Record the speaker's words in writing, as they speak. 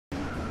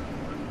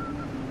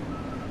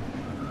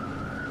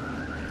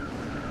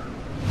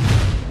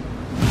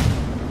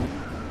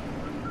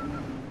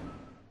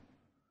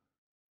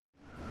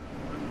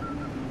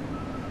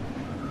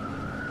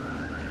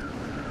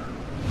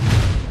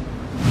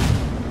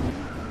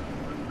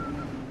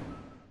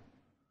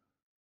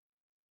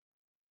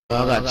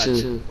I got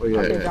two. Where you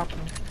Okay, at? drop them.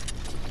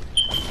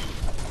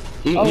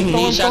 You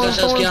need shotgun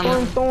shells,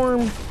 Keanu?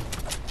 Storm.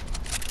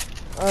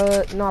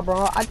 Nah,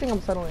 bro. I think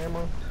I'm settling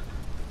ammo.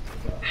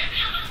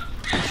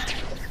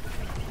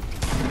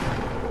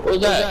 What's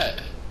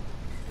that?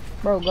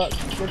 Bro, go to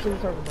the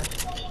circle, bro.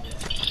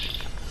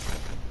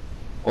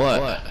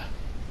 What?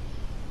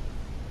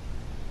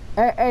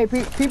 Hey,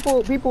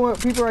 people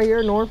right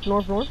here, north. No,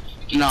 you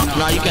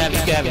can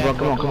have it, bro.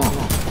 Come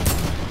on.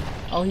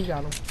 Oh, he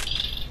got him.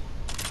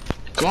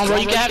 Come on, bro.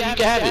 You can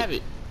have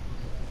it.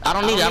 I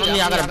don't need it.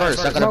 I got a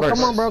burst. Bro,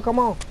 come on, bro. Come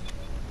on.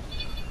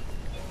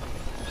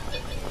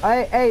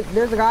 Hey,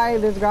 there's a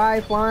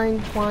guy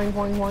flying.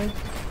 Okay.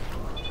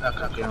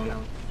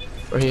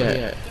 Where he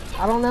at?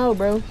 I don't know,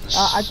 bro.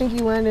 I think he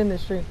landed in the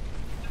street.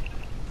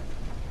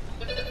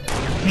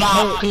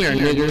 Nah, come here,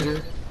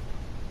 nigga.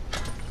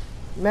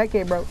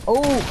 Medkit, bro.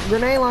 Oh,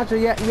 grenade launcher.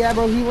 Yeah,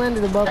 bro. He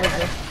landed above us,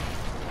 bro.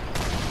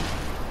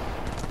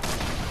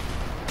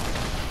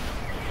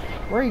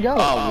 Where you go?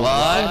 Oh,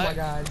 what? Oh my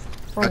God.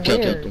 From I killed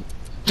where? him.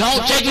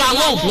 Don't take my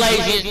loot,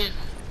 Blazing.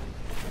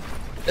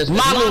 It's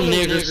my loot,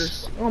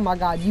 niggas. Oh my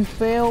God, you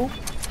fell?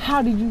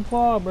 How did you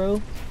fall,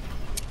 bro?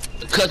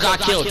 Cause I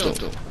killed him.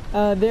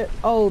 There.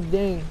 Oh,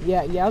 dang.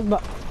 Yeah. I was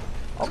about.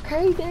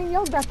 Okay, dang.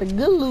 Y'all got the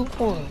good loot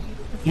for him.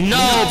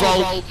 No,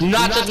 bro. Do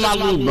not touch my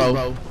loot,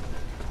 bro.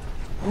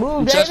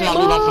 Move, Touch David.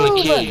 my loot, I'm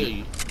finna kill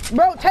you.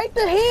 Bro, take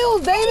the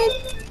heals, David.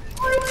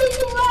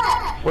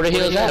 Where the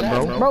hell's at,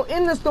 bro? Bro,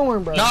 in the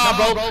storm, bro. Nah,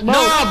 bro.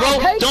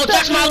 Don't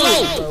touch my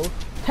loot.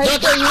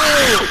 Take the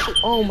heals.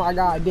 Oh my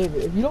God,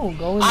 David. If you don't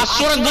go in, I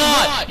swear to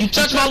God, you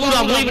touch my loot,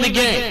 I'm leaving the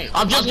game.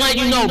 I'm just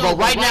letting you know, bro.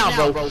 Right now,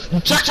 bro. You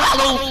touch my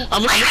loot,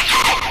 I'm leaving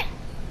the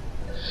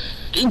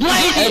game.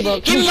 Blaze,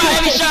 give me my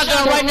heavy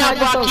shotgun right now,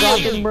 bro. I kill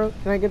you. bro.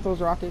 Can I get those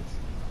rockets?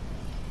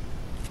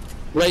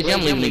 Blaze,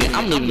 I'm leaving the game.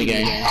 I'm leaving the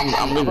game.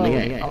 I'm leaving the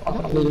game.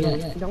 I'm leaving the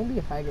game. Don't be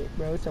a faggot,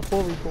 bro. It's a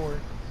 4v4.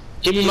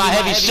 Give me my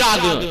heavy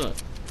shotgun.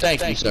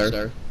 Thank you,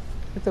 sir.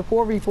 It's a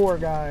 4v4,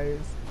 guys.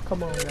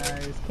 Come on,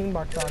 guys. King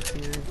Box Talk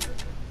series.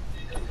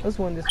 Let's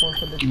win this one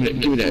for the team.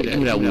 Give me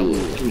that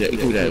wood. Give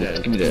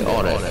me that.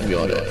 All that. Give me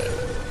all that.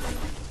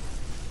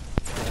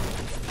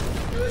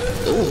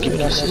 Ooh, give me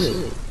that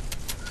shit.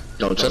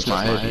 Don't touch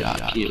my heavy.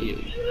 I'll kill you.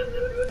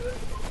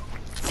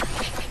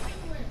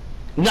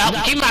 No,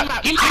 give me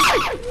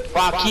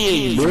I'll kill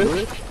you,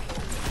 bro.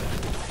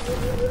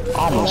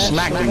 Almost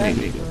smacked him,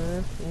 nigga.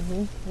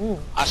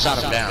 I shot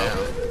him down.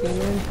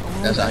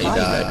 That's how he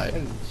died.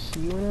 Hey, she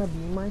wanna be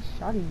my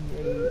shotty.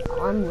 Hey,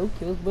 I'm low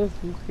kills, but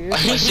who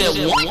cares? He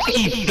said, what?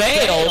 He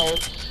failed?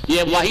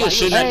 Yeah, while he was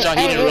shooting at y'all,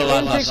 he didn't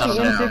realize I shot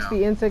him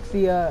down.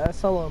 N60,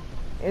 solo.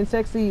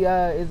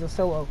 N60, is a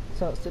solo.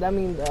 So that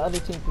means the other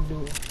team can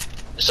do it.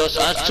 So it's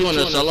us two in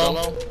the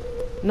solo?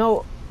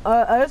 No,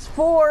 us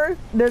four.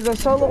 There's a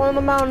solo on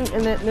the mountain,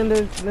 and then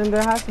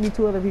there has to be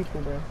two other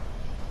people, bro.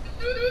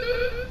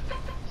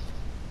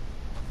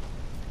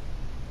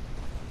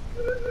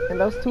 And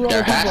those two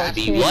other people has are to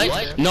be camping.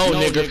 what? No,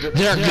 nigga.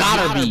 There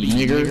gotta be,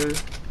 nigga.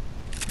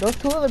 Those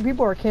two other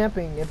people are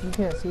camping if you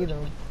can't see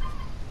them.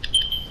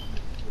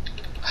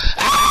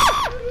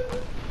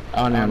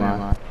 Oh, never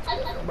mind.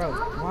 Bro,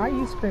 why are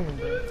you screaming,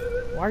 bro?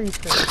 Why are you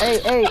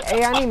screaming?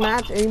 Hey, I need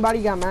mats.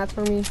 Anybody got mats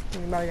for me?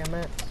 Anybody got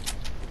mats?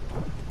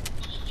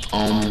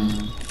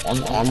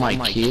 On my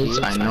kids,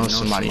 I know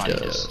somebody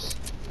does.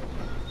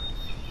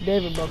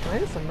 David, bro, can I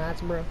get some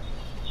mats, bro?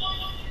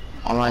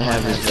 All I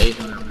have is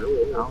 800.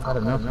 I don't got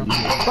enough.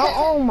 Bro,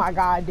 oh my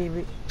God,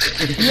 David.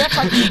 You act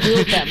like you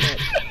built that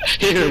much.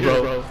 Here,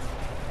 bro.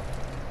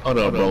 Hold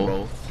on,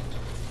 bro.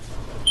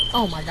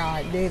 Oh my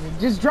God, David.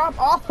 Just drop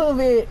off of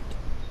it.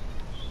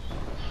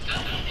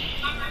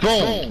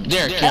 Boom.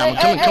 There, Cam.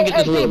 Come get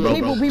this loot, bro.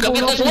 Come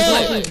get this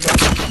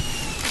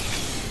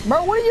loot.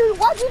 Bro, why'd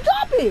you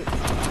drop it?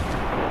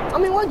 I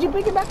mean, why'd you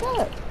pick it back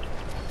up?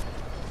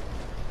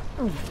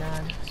 Oh my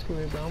God. Screw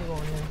it, bro. I'm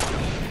going in.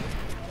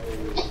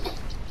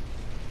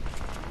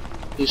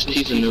 He's a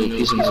noob.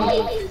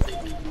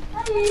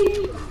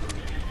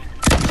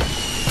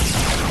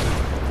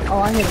 Oh,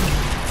 I hit him.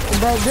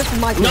 Bro, this is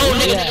my kill. No,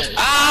 nigga.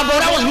 Ah, bro,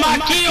 that was my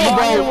kill,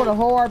 bro. I hit him bro. with a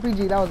whole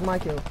RPG. That was my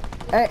kill.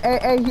 Hey,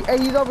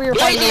 he's over here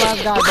fighting the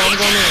last guy, bro.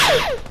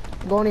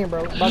 I'm going in,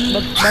 bro. About to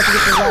get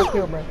this last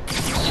kill, bro.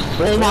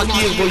 Bro, my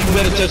kills, bro. You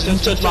better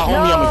touch my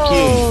homie. I'ma kill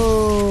you.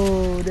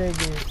 No, dang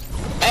it.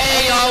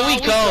 Hey, y'all, we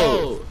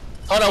cold.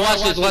 Hold on,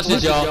 watch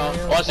this,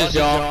 y'all. Watch this,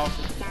 y'all.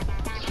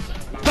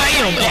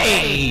 Bam,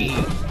 hey.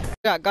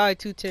 Got guy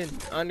 210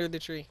 under the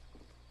tree.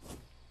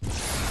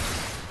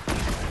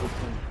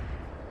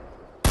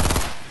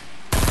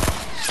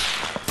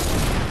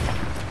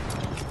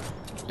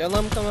 Don't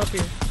let him come up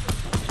here.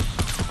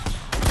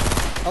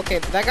 Okay,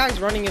 that guy's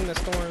running in the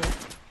storm.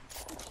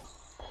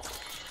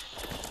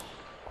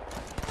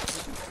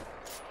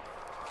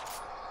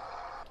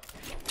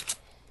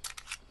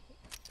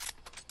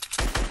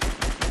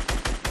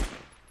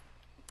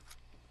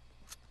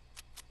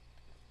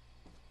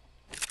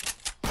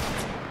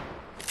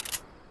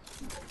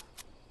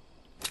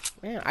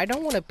 Man, I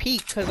don't want to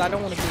peek because I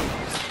don't want to be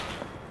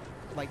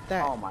like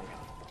that. Oh my God.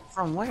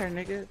 From where,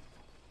 nigga?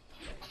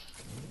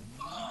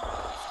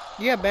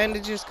 You have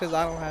bandages? Cause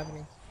I don't have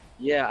any.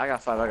 Yeah, I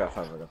got 5.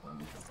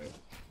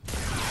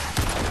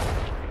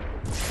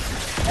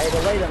 Hey,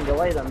 delay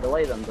them.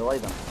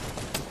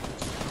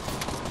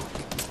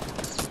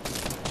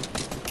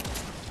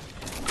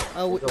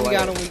 Oh, we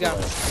got him.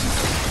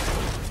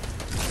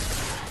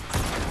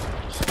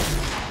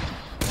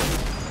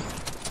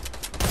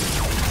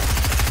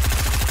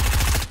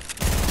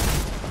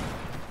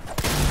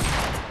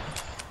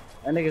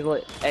 That nigga's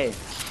like, hey.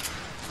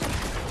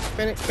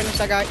 Finish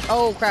that guy.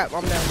 Oh crap,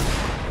 I'm down.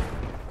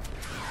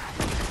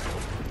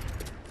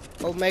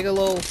 Omega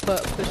low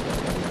push.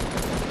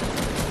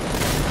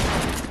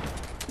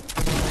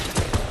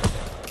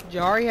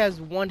 Jari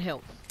has 1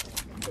 health.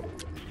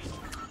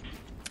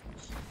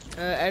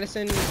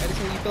 Edison, you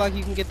feel like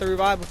you can get the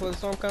revive before the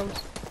storm comes?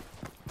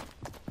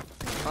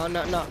 Oh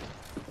no.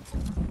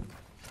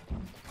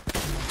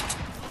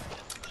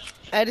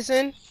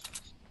 Edison.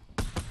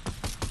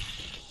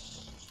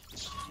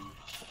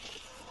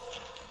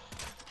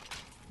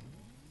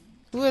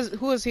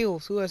 Who has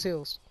heals?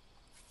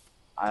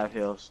 I have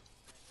heals.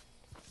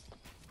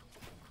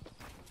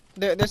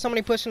 There's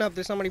somebody pushing up.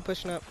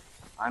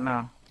 I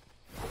know.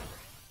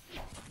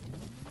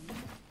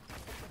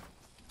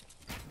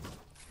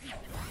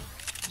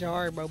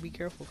 Jari, bro, be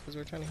careful, cause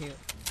we're trying to heal.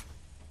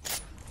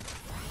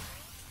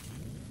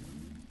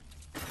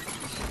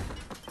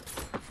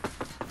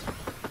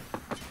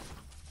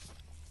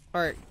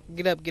 Alright,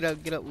 get up. We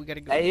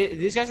gotta go. Hey,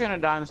 these guys are gonna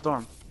die in the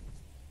storm.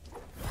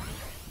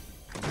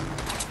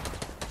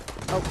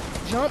 Oh,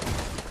 jump!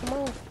 Come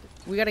on.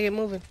 We gotta get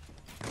moving.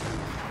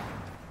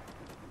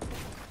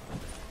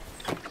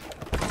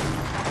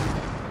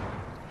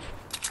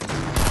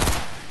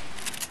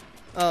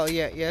 Oh,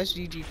 yeah, it's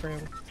GG for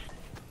him.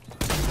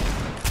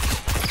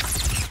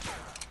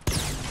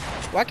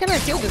 Why can't I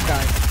kill this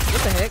guy?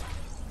 What the heck?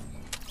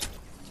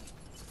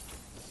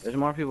 There's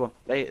more people.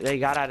 They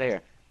got out of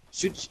here.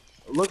 Shoot.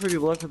 Look for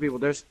people.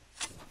 There's.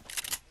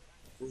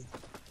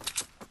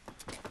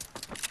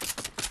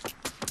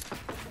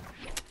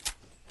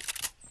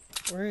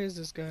 Where is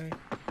this guy?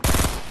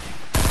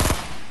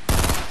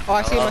 Oh,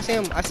 I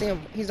see him.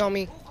 He's on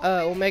me.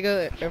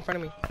 Omega in front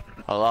of me.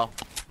 Hello?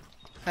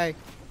 Hey.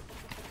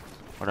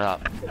 What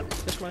up?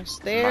 Push my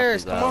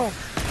stairs. Come on.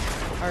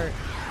 Alright.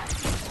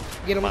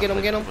 Get him.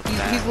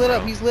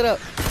 He's lit up.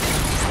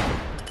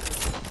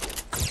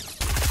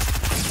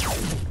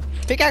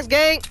 Pickaxe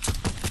gang.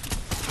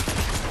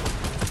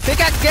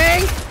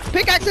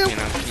 Pickaxe him.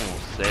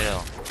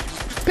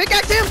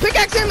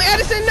 Pickaxe him.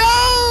 Edison,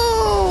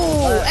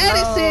 no!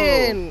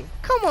 Edison!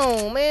 Come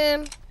on,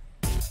 man.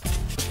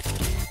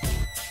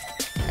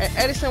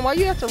 Edison, why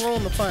you have to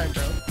ruin the fun,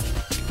 bro?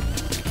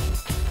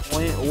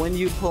 When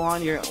you put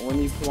on your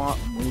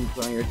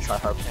try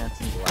hard pants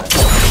and glass,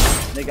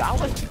 nigga, I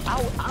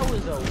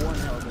was a 1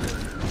 health.